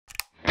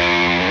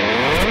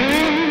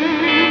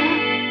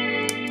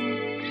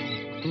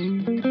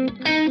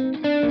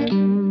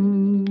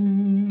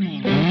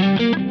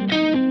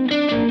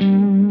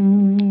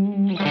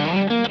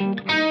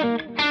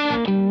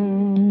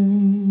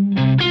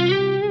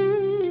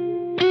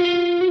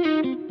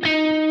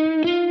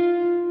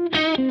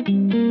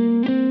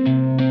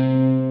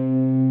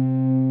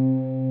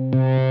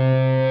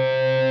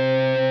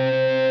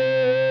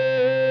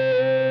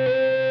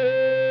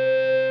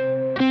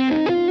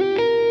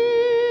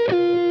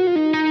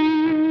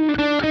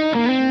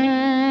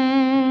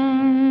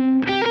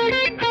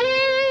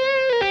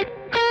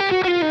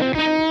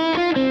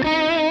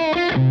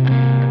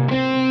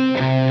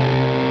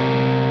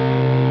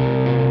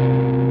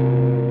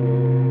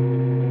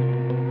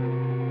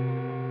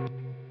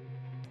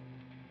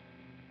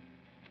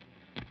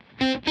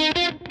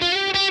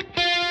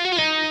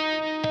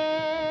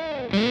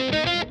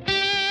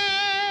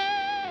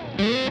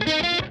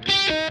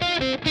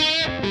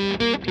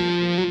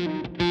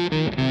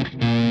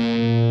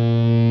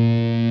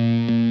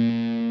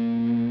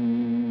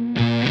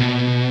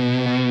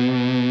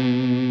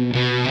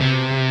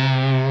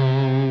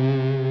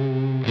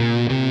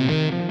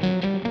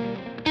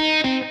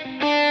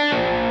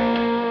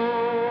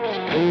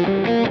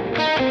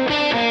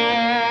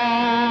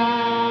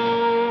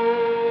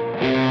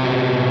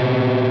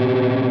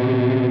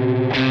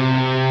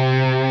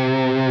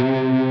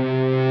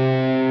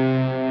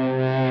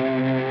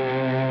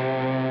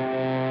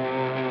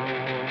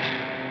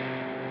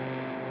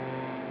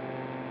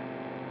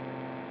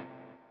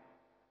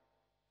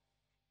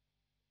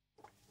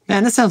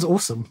Man, that sounds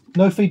awesome.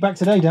 No feedback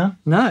today, Dan.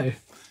 No.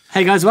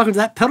 Hey guys, welcome to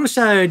That Pedal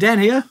Show. Dan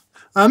here.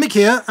 Mick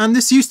here, and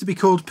this used to be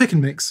called Pick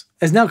and Mix.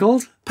 It's now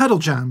called Pedal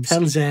Jams.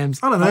 Pedal Jams.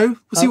 I don't know.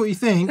 We'll see what you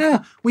think.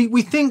 Yeah.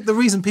 We think the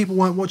reason people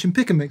weren't watching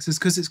Pick and Mix is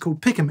because it's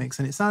called Pick and Mix,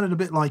 and it sounded a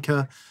bit like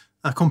a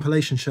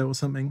compilation show or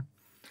something.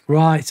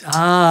 Right.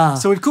 Ah.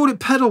 So we've called it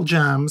Pedal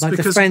Jams Like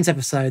because the Friends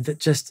episode that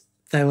just,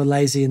 they were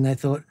lazy and they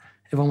thought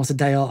everyone wants a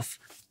day off.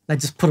 They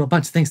just put a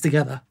bunch of things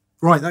together.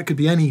 right, that could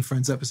be any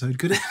Friends episode,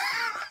 could it?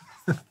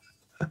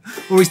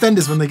 Or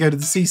EastEnders when they go to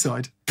the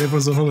seaside.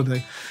 Everyone's on holiday.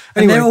 Anyway,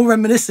 And they're all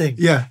reminiscing.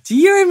 yeah. Do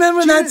you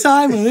remember that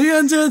time when we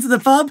went to the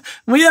pub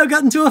and we all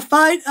got into a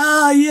fight?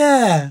 Oh,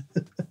 yeah.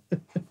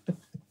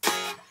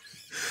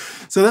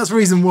 So that's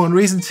reason one.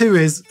 Reason two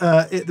is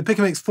the Pick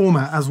and Mix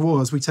format as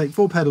was. We take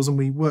 4 pedals and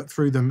we work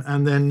through them,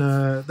 and then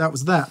that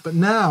was that. But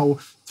now,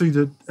 through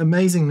the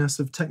amazingness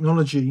of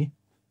technology,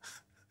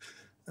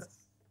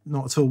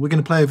 not at all. We're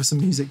going to play over some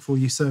music for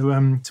you. So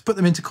to put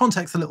them into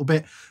context a little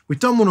bit, we've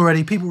done one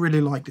already. People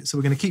really liked it, so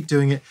we're going to keep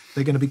doing it.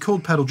 They're going to be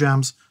called Pedal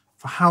Jams.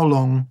 For how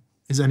long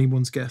is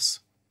anyone's guess?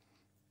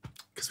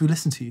 Because we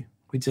listen to you.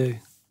 We do.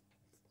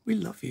 We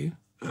love you.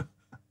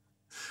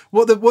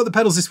 What are the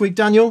pedals this week,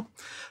 Daniel?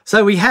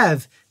 So we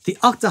have the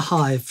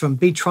Octahive from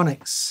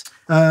Beetronics.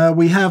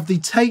 We have the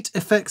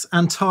TateFX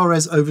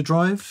Antares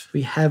Overdrive.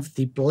 We have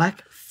the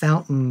Black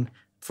Fountain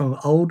from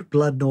Old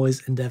Blood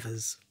Noise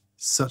Endeavors.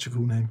 Such a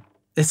cool name.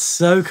 It's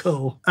so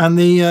cool. And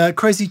the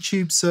Crazy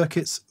Tube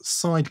Circuits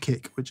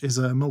Sidekick, which is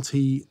a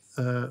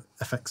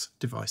multi-effects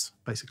device,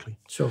 basically.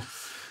 Sure.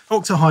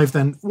 Octahive,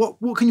 then. What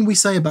can we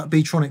say about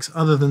Beetronics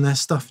other than their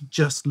stuff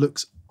just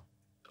looks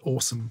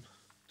awesome?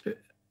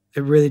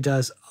 It really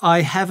does.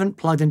 I haven't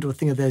plugged into a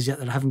thing of theirs yet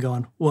that I haven't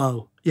gone,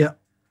 whoa. Yeah.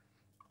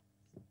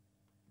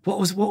 What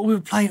we were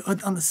playing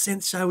on the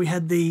synth show? We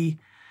had the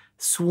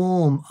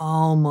Swarm.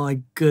 Oh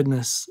my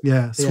goodness.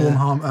 Yeah,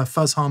 Swarm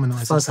Fuzz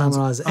Harmonizer. Fuzz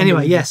Harmonizer.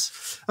 Anyway,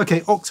 yes. Okay,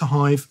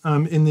 Octahive.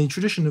 In the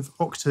tradition of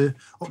octave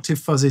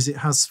fuzzes, it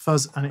has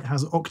fuzz and it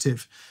has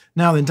octave.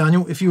 Now then,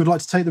 Daniel, if you would like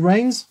to take the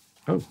reins.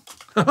 Oh.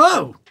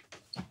 Oh!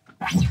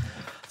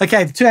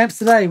 Okay, the 2 amps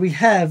today. We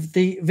have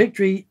the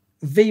Victory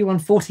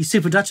V140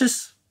 Super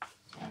Duchess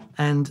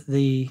and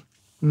the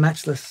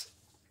matchless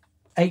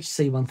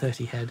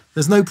HC130 head.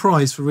 There's no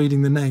prize for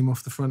reading the name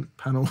off the front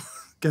panel.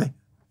 Okay.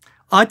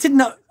 I didn't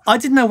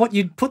know what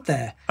you'd put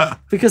there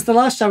because the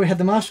last show we had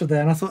the Marshall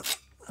there, and I thought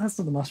that's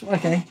not the Marshall.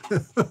 Okay,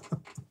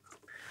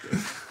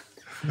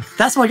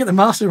 that's why I get the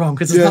Marshall wrong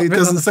because it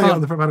doesn't say it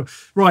on the front panel.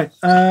 Right.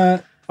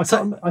 I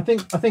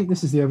think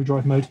this is the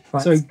overdrive mode.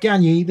 Right. So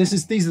Gagne,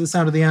 these are the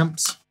sound of the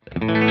amps.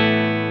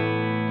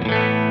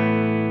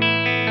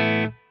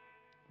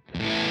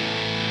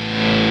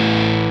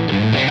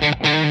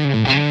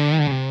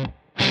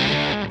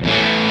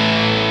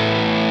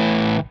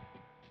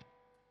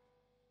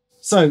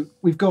 So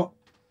we've got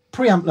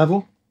preamp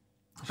level.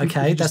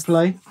 Okay, that's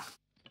play.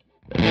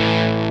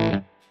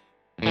 And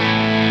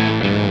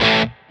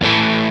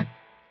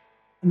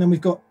then we've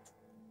got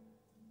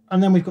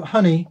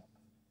honey,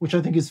 which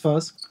I think is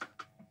fuzz.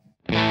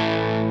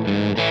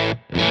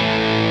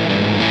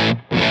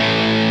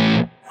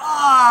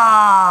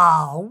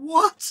 Ah,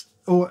 what?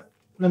 Or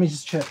let me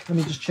just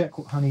check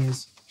what honey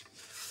is.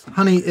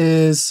 Honey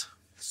is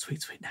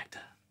Sweet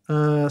nectar.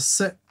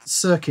 set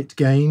circuit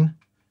gain.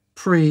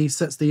 Pre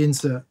sets the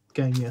insert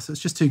gain. Yeah, so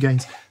it's just 2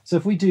 gains. So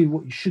if we do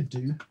what you should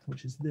do,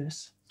 which is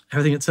this.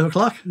 Everything at 2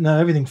 o'clock? No,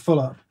 everything full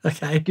up.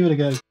 Okay. Give it a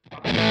go.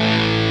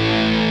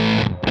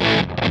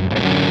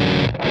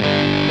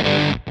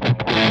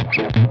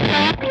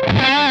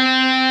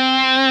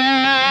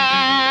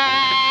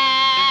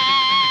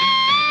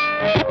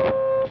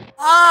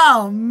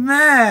 Oh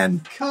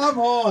man! Come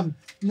on.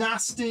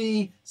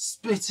 Nasty,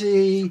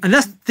 spitty. And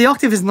that's the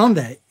octave isn't on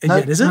there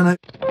yet, is it? No.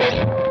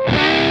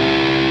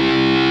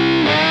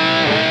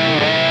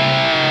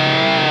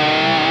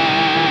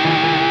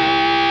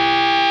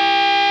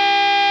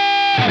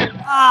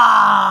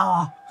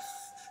 Ah!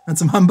 And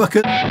some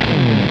humbucker.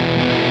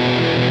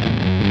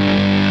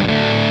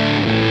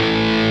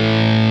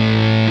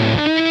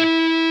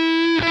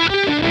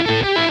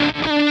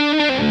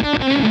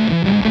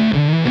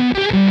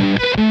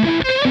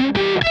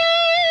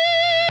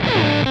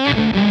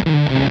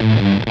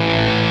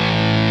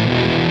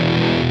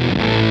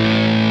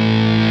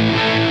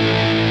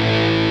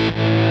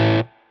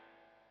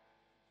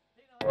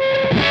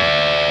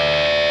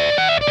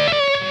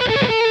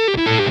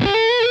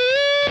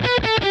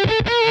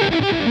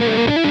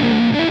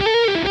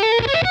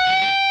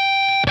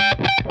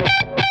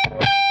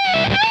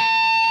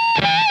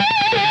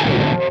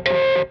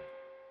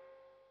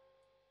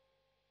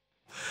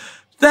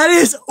 That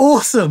is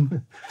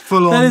awesome.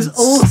 Full on, that is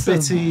awesome.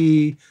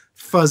 spitty,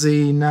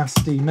 fuzzy,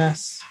 nasty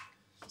mess.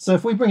 So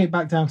if we bring it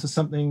back down to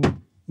something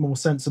more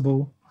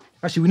sensible,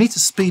 actually we need to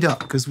speed up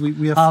because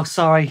we have. Oh,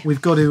 sorry.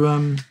 We've got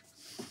to.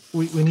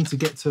 We need to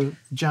get to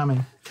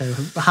jamming. Okay,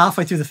 we're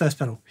halfway through the first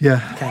pedal.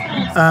 Yeah.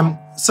 Okay.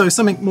 So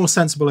something more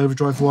sensible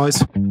overdrive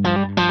wise.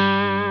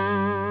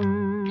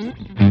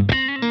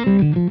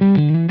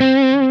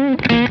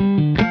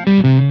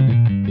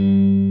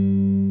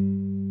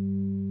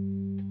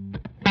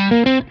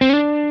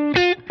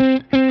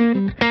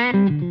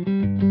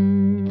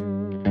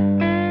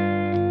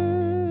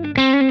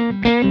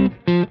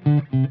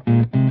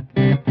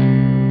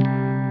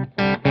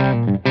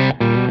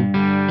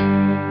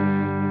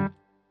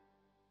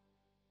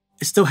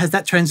 still has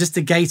that transistor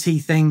gatey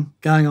thing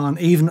going on,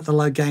 even at the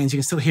low gains. You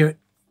can still hear it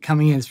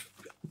coming in. It's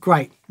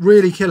great.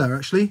 Really killer,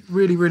 actually.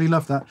 Really, really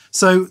love that.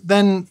 So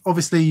then,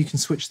 obviously, you can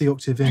switch the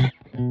octave in.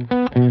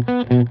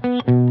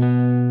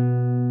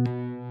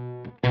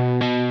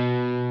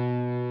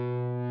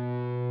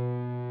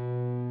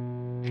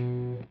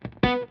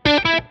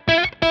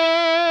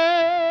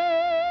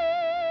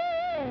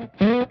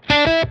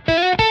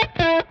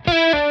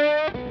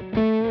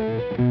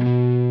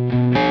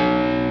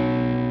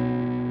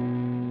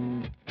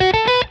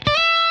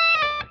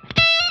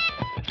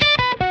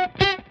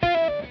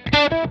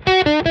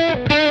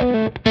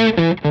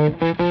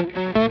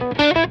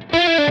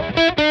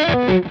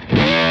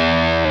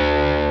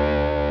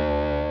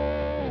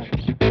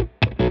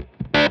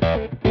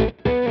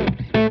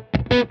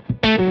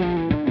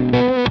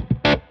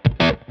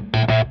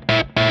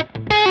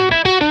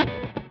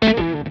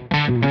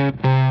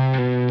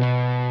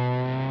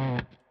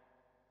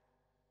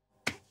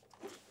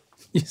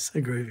 You're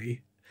so groovy.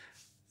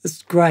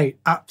 It's great.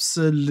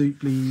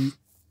 Absolutely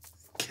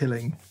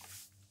killing.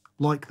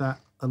 Like that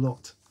a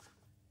lot.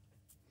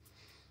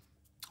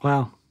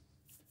 Wow.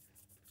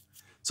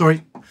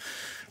 Sorry,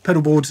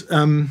 pedalboard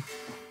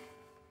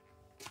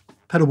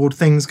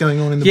things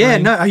going on in the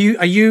brain. No. Are you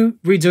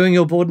redoing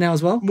your board now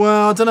as well?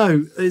 Well, I don't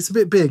know. It's a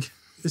bit big.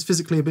 It's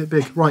physically a bit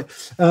big. Right.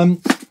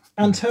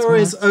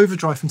 Antares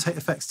Overdrive from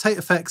TateFX.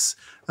 TateFX.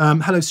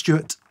 Hello,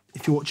 Stuart,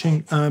 if you're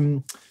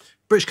watching.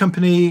 British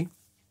company.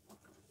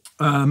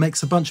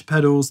 Makes a bunch of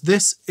pedals.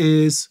 This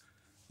is...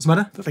 What's the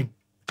matter? Nothing.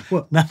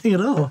 What? Nothing at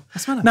all.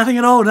 What's the matter? Nothing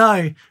at all,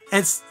 no.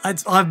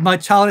 My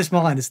childish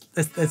mind. It's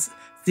at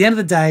the end of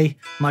the day,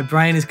 my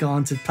brain has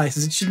gone to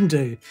places it shouldn't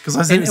do. Because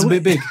I said it's a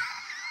bit big.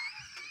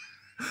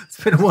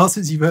 It's been a while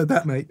since you've heard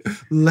that, mate.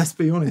 Let's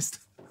be honest.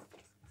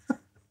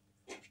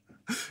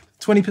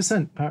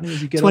 20% apparently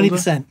as you get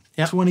 20%.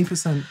 Yeah.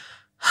 20%.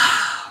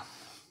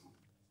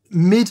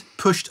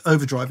 Mid-pushed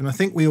overdrive, and I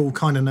think we all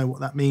kind of know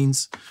what that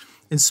means.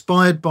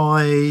 Inspired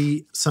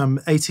by some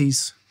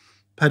 80s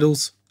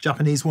pedals,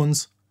 Japanese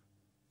ones.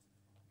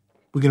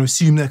 We're going to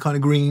assume they're kind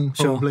of green,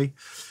 probably.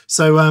 Sure.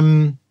 So,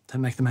 don't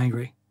make them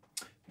angry.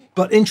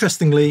 But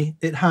interestingly,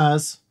 it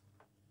has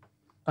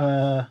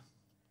a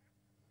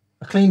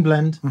clean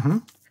blend. Mm-hmm.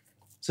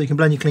 So you can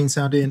blend your clean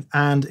sound in,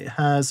 and it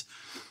has,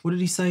 what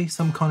did he say?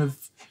 Some kind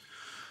of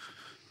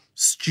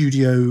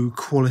studio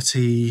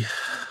quality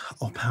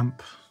op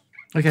amp.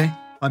 Okay.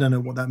 I don't know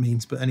what that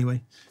means, but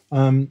anyway.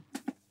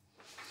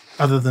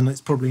 Other than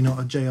it's probably not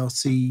a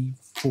JRC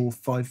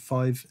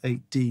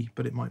 4558D,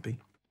 but it might be.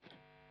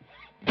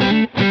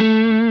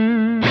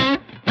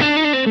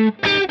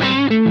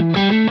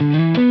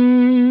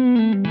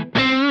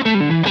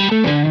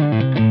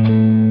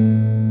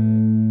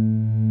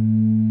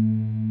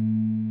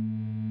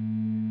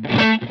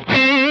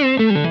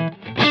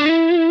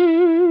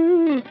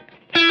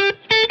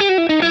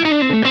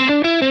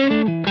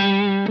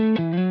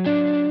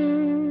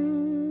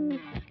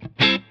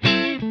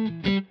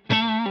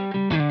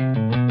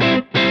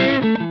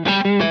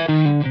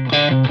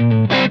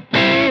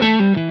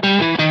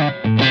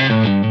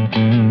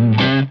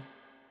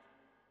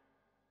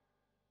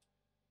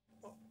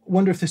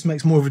 Wonder if this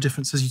makes more of a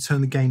difference as you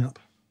turn the gain up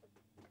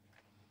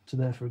to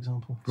there, for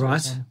example.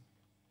 Right.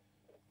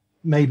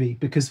 Maybe,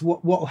 because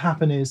what will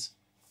happen is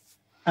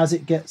as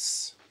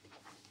the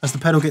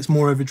pedal gets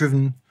more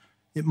overdriven,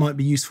 it might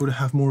be useful to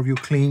have more of your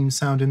clean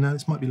sound in there.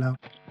 This might be loud.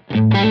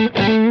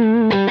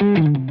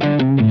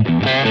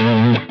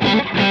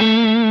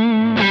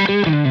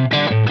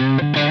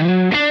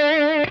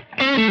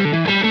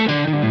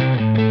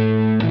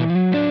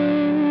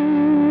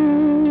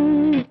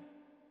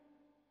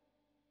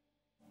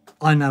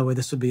 I know where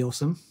this would be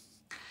awesome.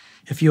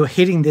 If you're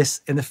hitting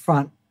this in the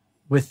front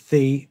with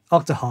the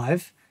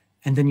Octahive,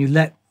 and then you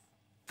let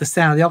the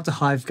sound of the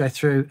Octahive go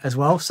through as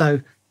well.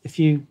 So if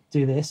you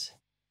do this.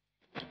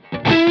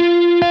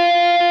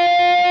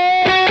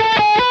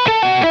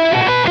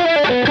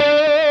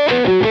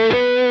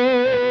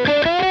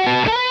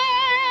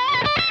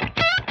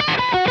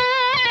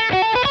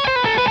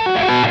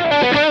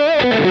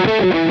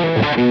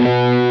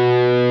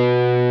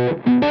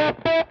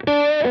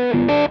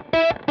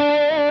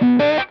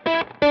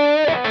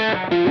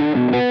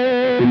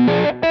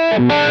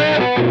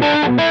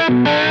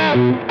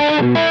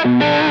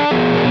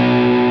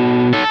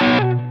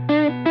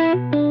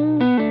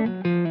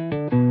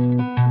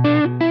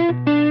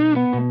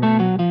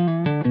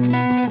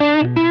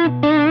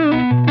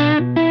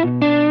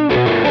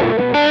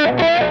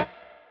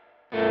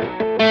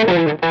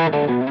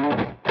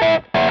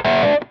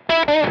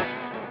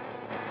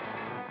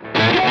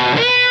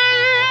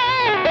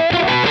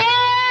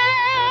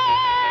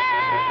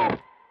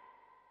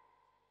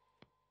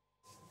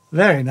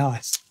 Very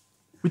nice.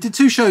 We did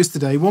 2 shows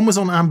today. One was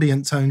on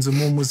ambient tones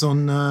and one was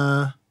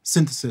on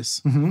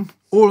synthesis. Mm-hmm.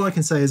 All I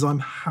can say is I'm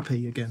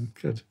happy again.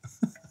 Good.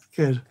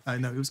 Good. I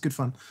know, it was good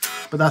fun.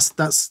 But that's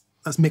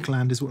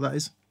Mickland is what that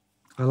is.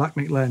 I like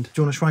Mickland.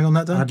 Do you want to shrang on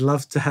that, Dan? I'd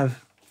love to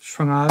have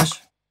shrangage.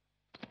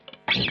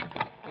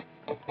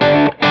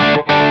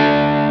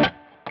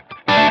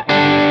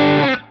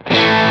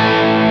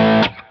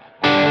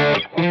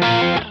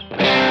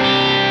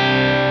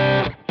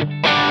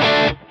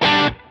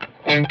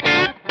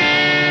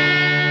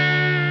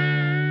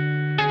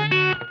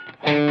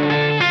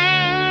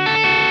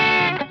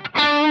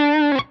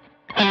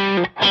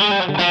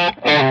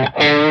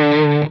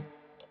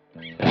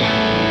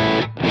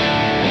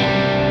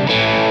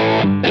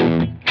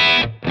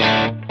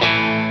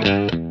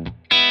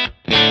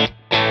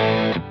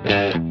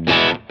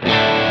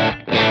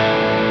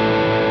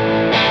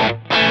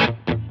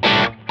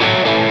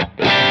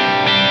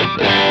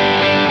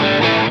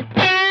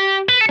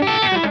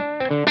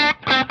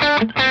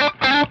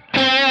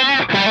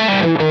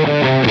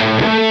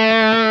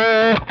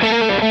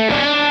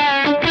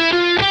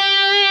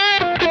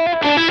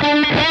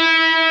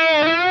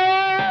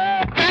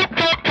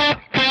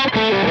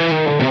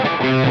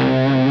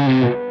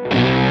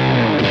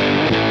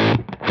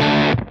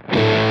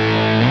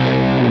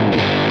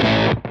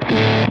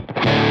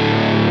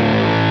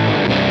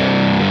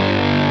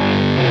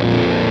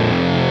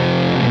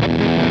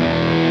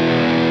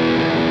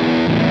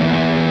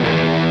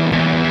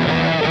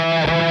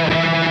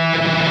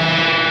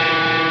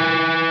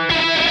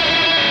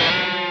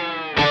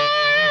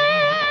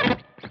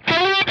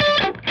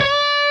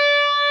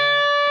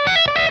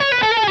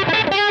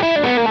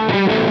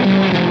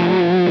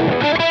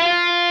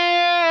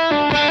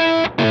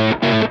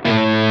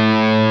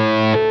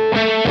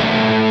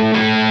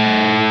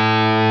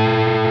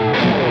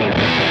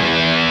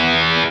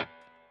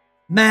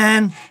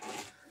 Man.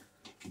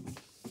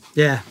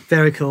 Yeah,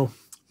 very cool.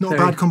 Not a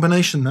bad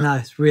combination, that. No,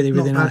 it's really,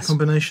 really Not a nice. bad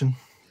combination.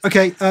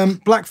 Okay,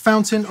 Black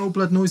Fountain, Old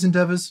Blood Noise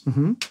Endeavours.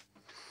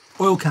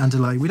 Oil can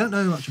delay. We don't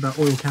know much about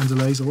oil can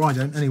delays, or I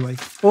don't anyway.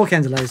 Oil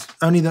can delays.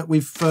 Only that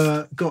we've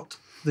got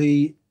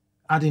the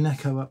Adin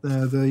Echo up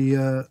there,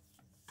 the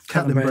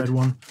Catlin bread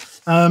one.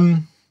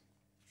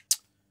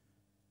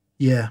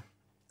 Yeah.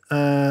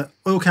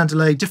 Oil can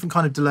delay, different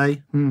kind of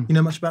delay. You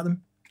know much about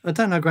them? I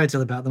don't know a great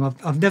deal about them.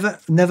 I've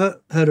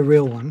never heard a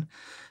real one.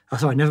 Oh,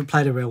 sorry, never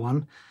played a real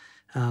one.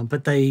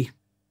 But they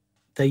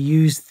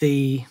use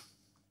the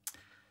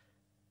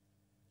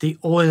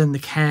oil in the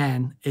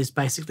can is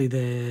basically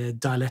the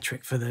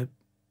dielectric for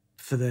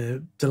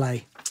the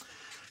delay.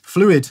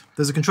 Fluid.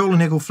 There's a control in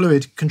here called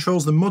Fluid.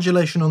 Controls the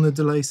modulation on the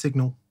delay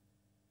signal.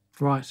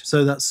 Right.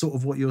 So that's sort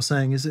of what you're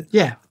saying, is it?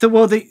 Yeah.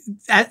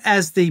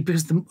 Because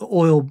the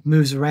oil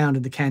moves around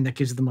in the can, that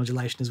gives it the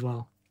modulation as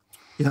well.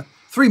 Yeah.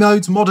 3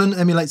 modes. Modern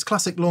emulates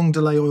classic long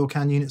delay oil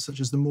can units such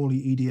as the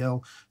Morley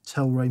EDL,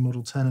 Telray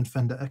Model 10 and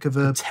Fender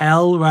Echoverb.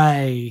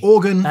 Telray.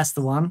 Organ. That's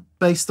the one.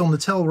 Based on the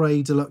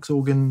Telray Deluxe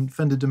organ,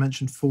 Fender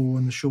Dimension 4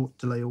 and the short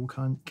delay oil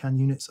can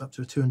units up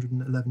to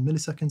 211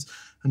 milliseconds.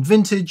 And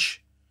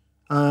vintage,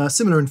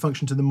 similar in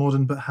function to the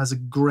modern, but has a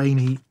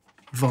grainy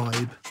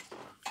vibe.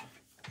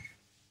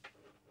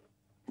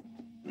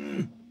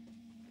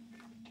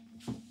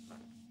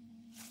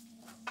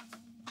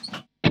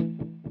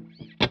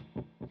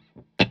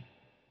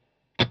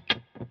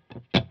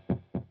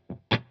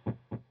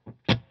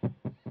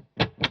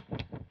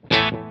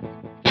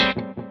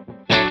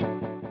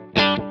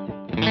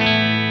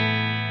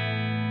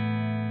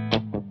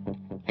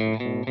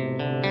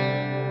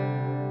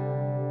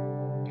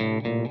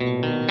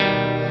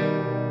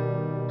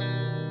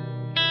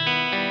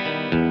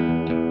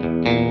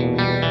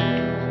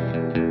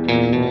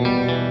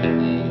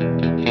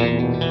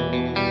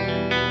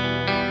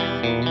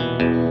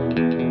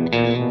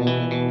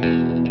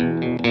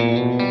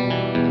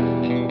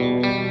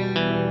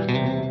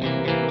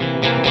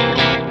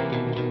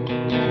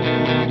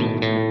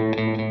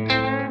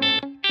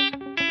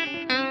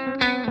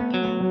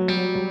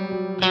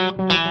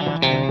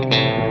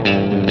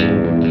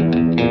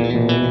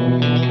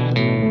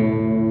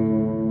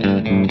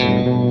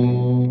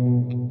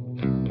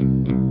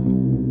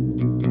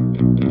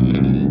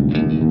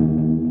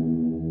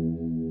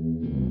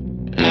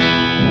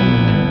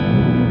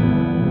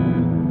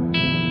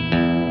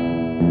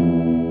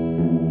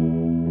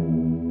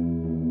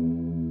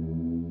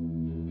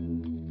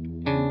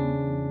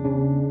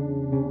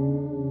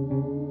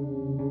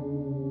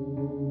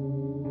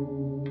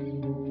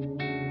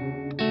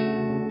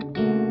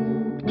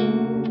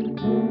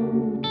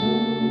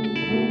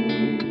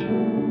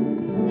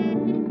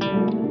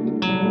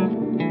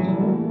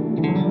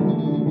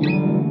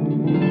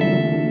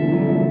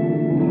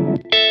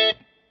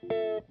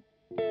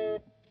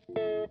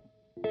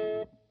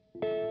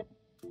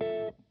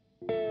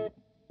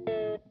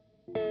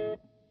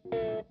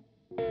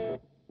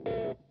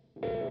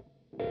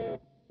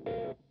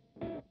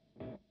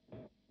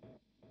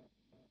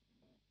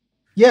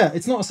 Yeah,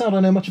 it's not a sound I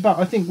know much about.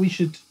 I think we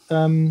should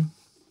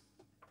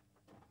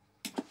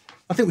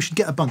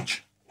get a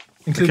bunch,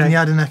 including the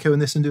Adin Echo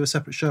and this, and do a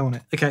separate show on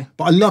it. Okay.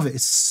 But I love it.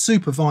 It's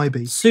super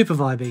vibey. Super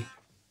vibey.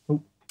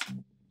 Oh.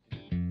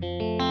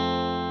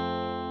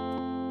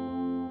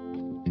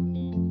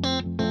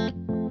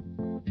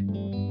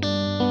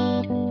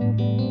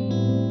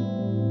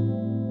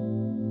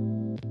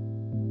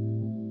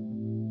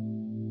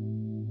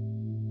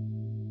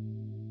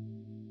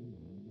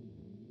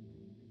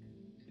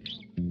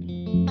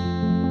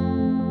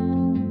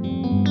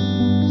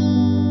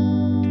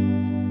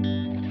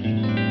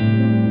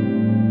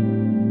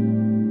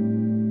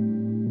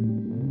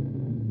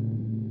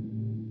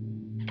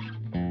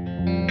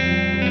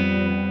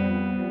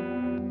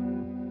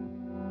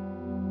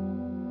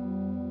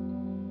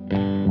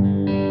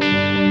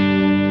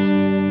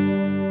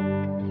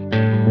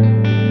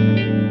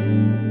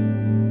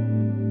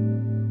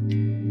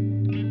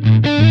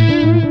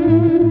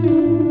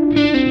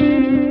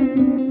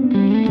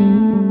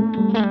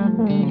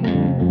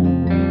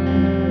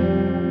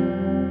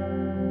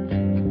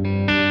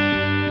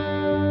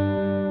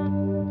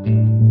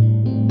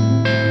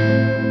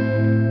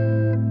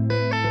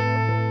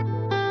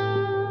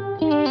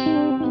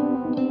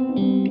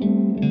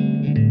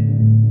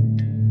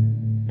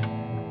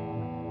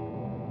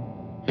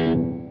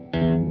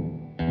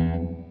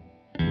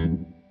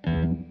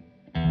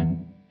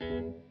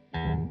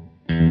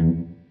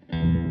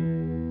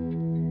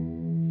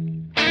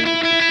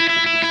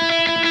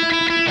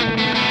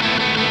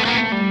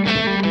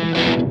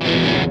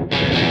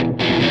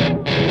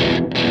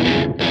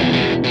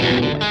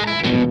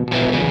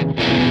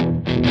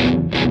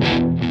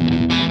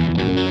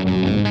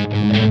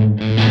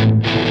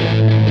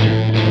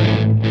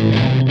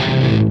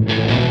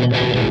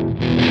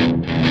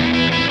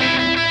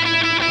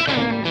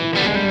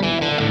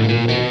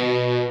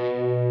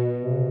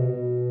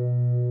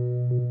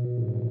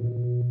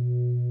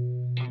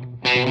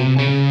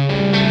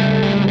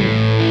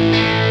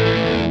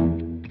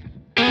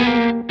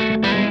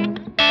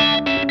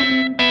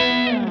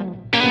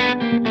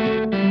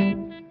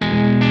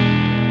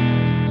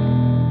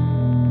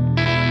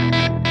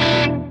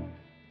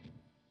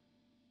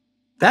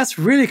 That's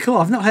really cool.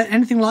 I've not heard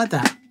anything like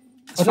that.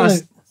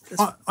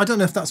 I don't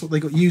know if that's what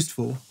they got used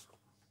for,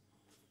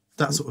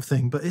 that sort of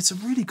thing, but it's a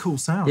really cool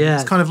sound. Yeah.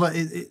 It's kind of like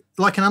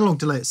like an analog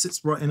delay. It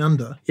sits right in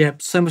under. Yeah,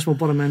 so much more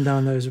bottom end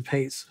down those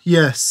repeats.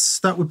 Yes,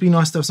 that would be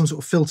nice to have some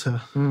sort of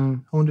filter. I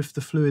wonder if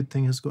the fluid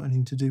thing has got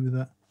anything to do with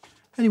that.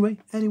 Anyway.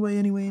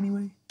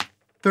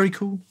 Very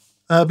cool.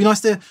 It'd be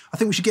nice to. I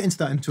think we should get into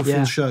that into a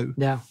full show.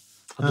 Yeah,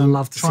 I'd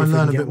love to try and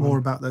learn a bit more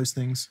about those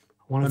things.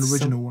 An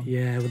original one.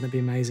 Yeah, wouldn't it be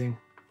amazing?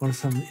 One of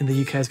some in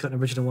the UK has got an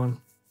original one.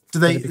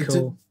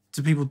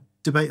 Do people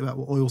debate about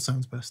what oil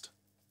sounds best?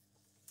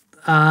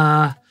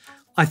 I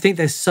think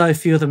there's so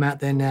few of them out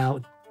there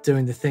now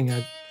doing the thing.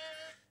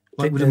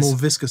 Like, would a more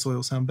viscous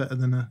oil sound better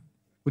than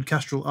would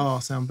Castrol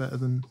R sound better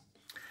than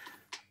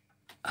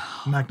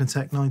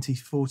Magnatech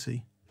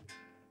 9040?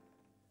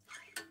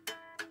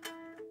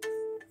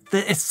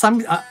 It's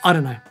some. I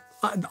don't know.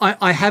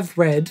 I have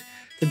read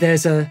that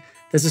there's a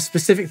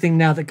specific thing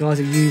now that guys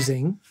are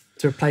using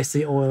to replace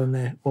the oil in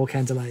their oil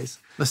can delays.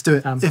 Let's do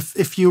it.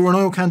 If you're an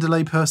oil can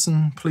delay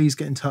person, please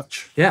get in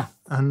touch. Yeah,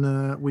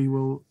 and we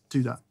will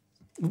do that.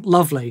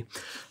 Lovely.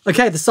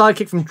 Okay, the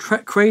Sidekick from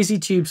Crazy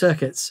Tube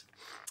Circuits.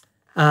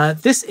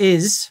 This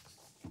is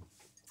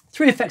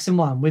 3 effects in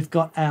one. We've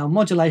got our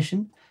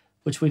modulation,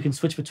 which we can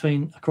switch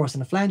between a chorus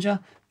and a flanger.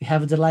 We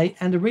have a delay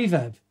and a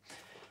reverb.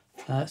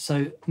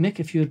 So, Mick,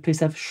 if you would please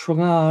have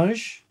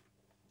Shrongage.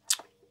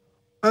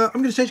 I'm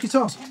going to change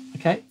guitars.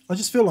 Okay. I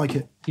just feel like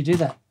it. You do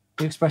that.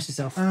 You express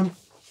yourself.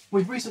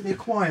 We've recently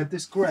acquired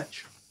this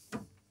Gretsch.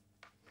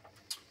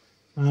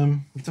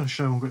 We've done a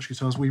show on Gretsch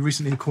guitars. We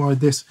recently acquired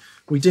this.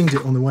 We dinged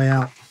it on the way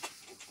out.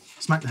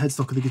 Smacked the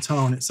headstock of the guitar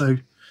on it. So,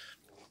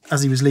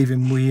 as he was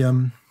leaving, we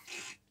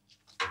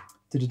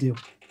did a deal.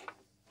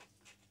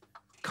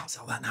 Can't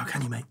sell that now,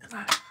 can you, mate?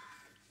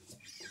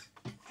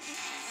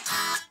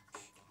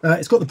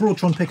 It's got the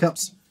Broadtron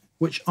pickups,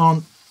 which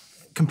aren't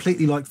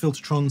completely like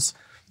Filtertrons.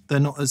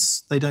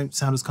 They don't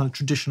sound as kind of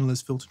traditional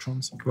as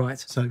Filtertrons. Right.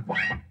 So,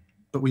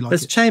 but we like it.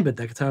 It's chambered,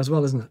 that guitar, as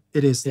well, isn't it?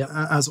 It is,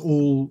 as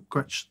all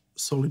Gretsch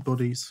solid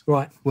bodies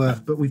were.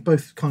 But we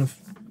both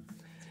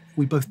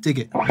dig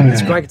it.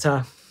 It's a great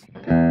guitar.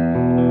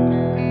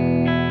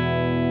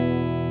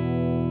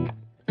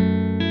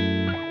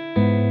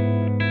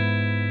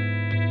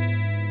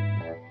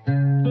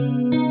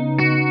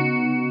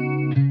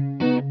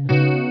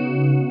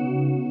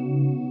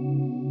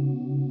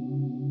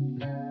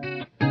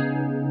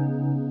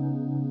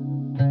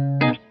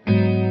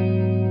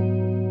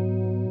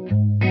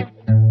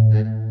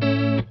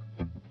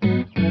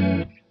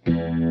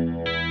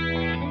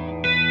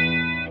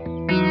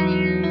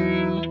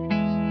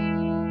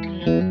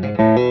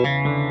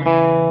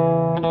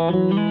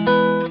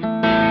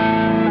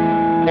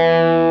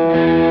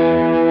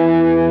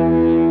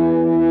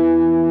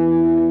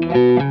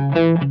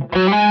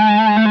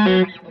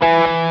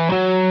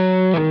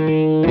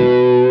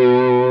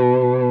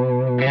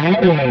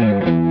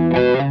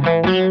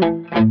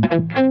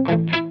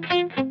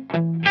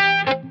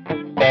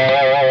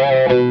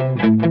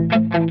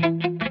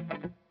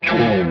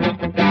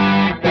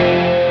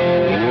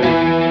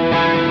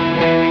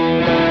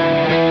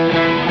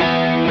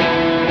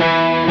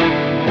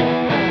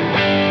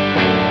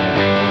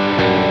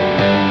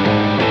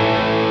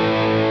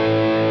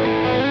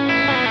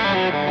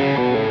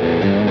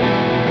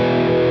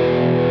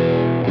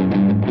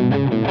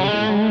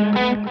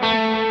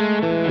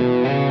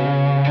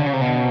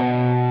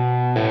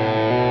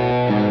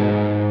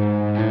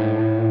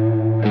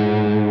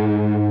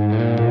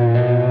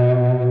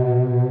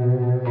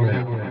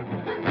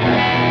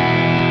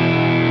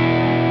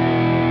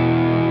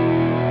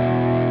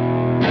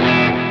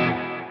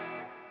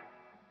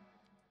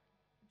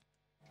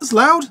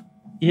 Loud?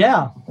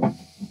 Yeah.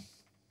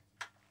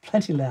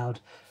 Plenty loud.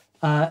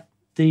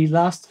 The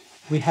last,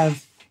 we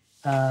have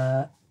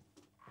either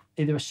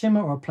a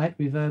shimmer or a plate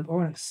reverb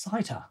or an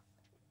exciter.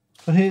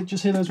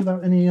 Just hear those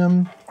without any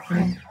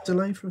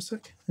delay for a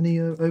sec? Any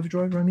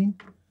overdrive, I mean?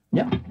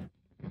 Yeah.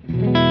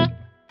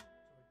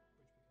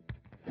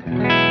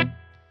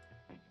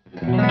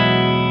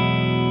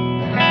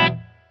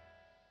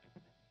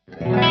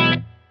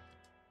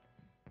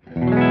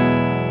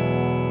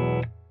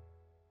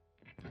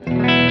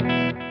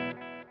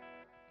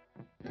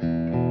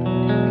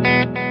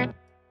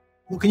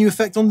 What can you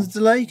affect on the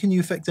delay? Can you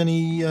affect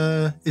any,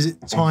 is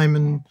it time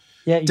and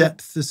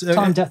depth?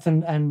 Time, depth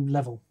and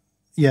level.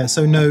 Yeah,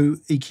 so no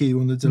EQ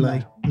on the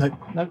delay? No.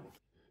 Nope.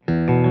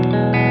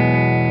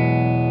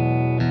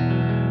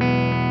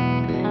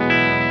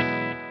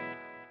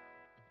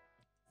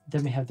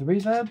 Then we have the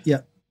reverb.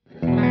 Yeah.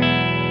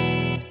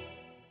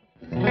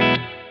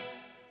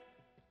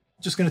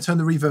 Just going to turn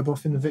the reverb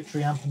off in the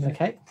Victory amp.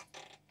 Okay.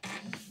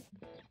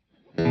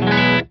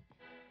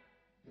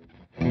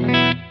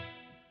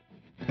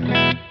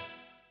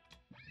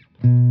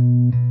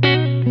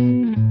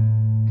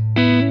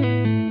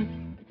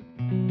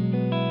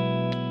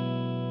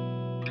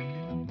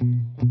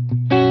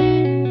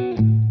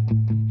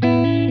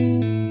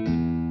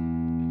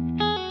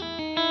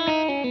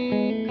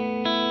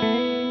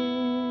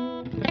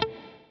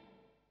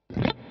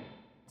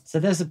 So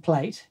there's a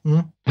plate.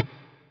 Mm.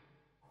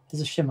 There's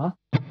a shimmer.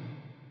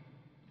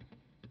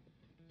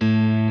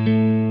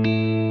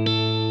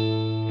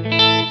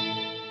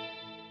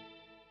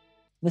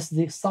 This is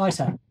the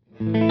exciter.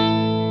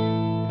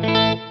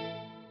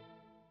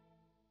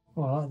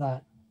 Oh, I like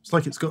that. It's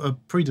like it's got a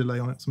pre-delay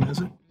on it, something, is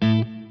it?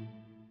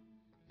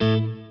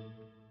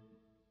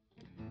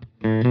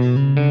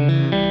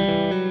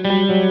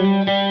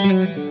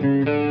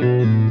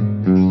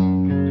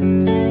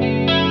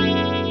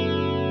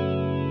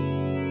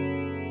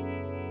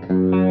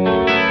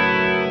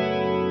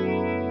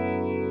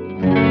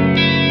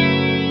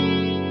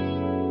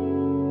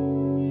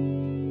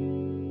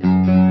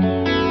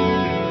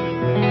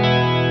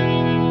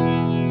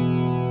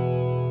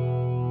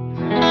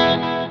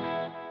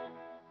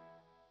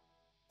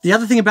 The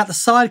other thing about the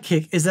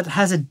Sidekick is that it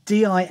has a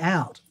DI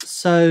out.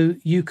 So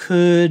you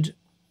could,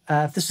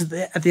 if this is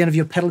at the end of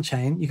your pedal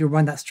chain, you could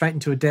run that straight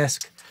into a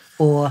desk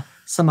or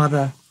some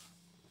other.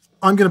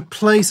 I'm going to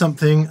play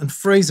something, and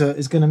Fraser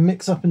is going to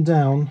mix up and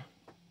down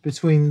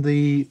between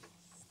the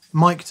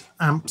mic'd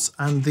amps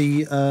and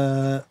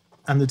the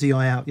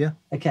DI out, yeah?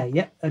 Okay,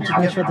 yep. Just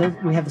make sure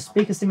that we have the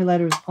speaker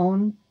simulator is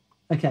on.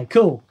 Okay,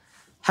 cool.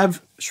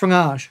 Have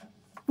schwungage.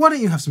 Why don't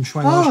you have some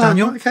schwungage,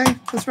 Daniel? Okay,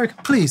 that's very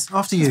Please,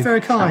 after you. That's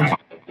very kind.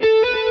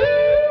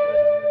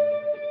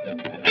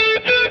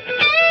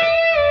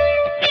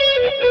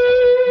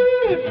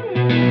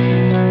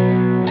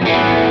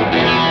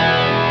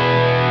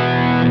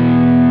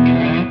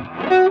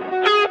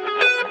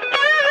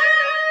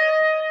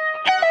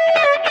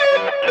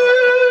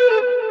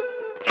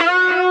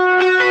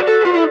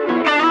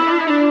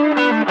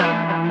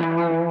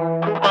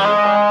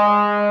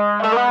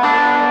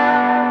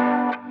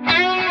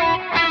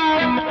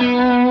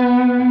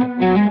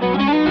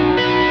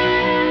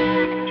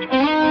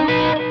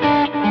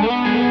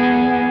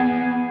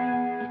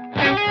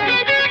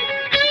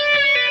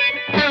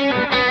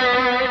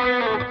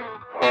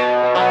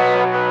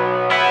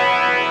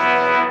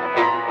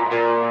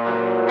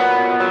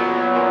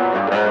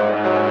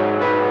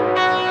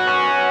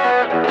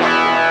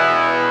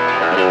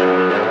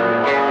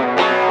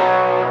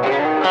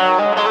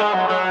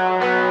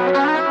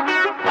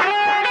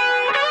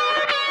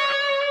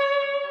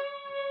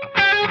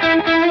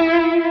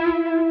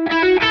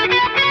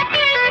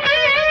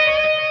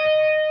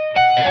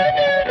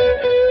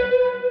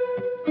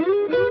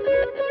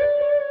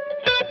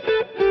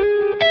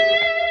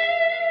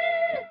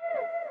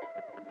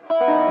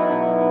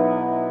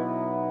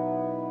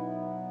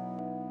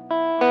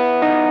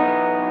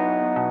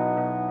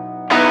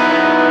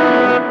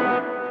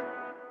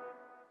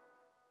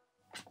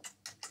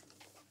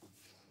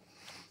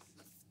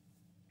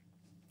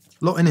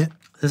 Lot in it.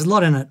 There's a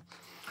lot in it.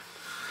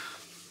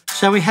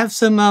 Shall we have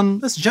some...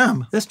 Let's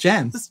jam. Let's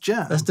jam. Let's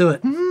jam. Let's do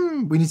it.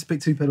 We need to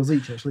pick 2 pedals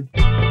each, actually.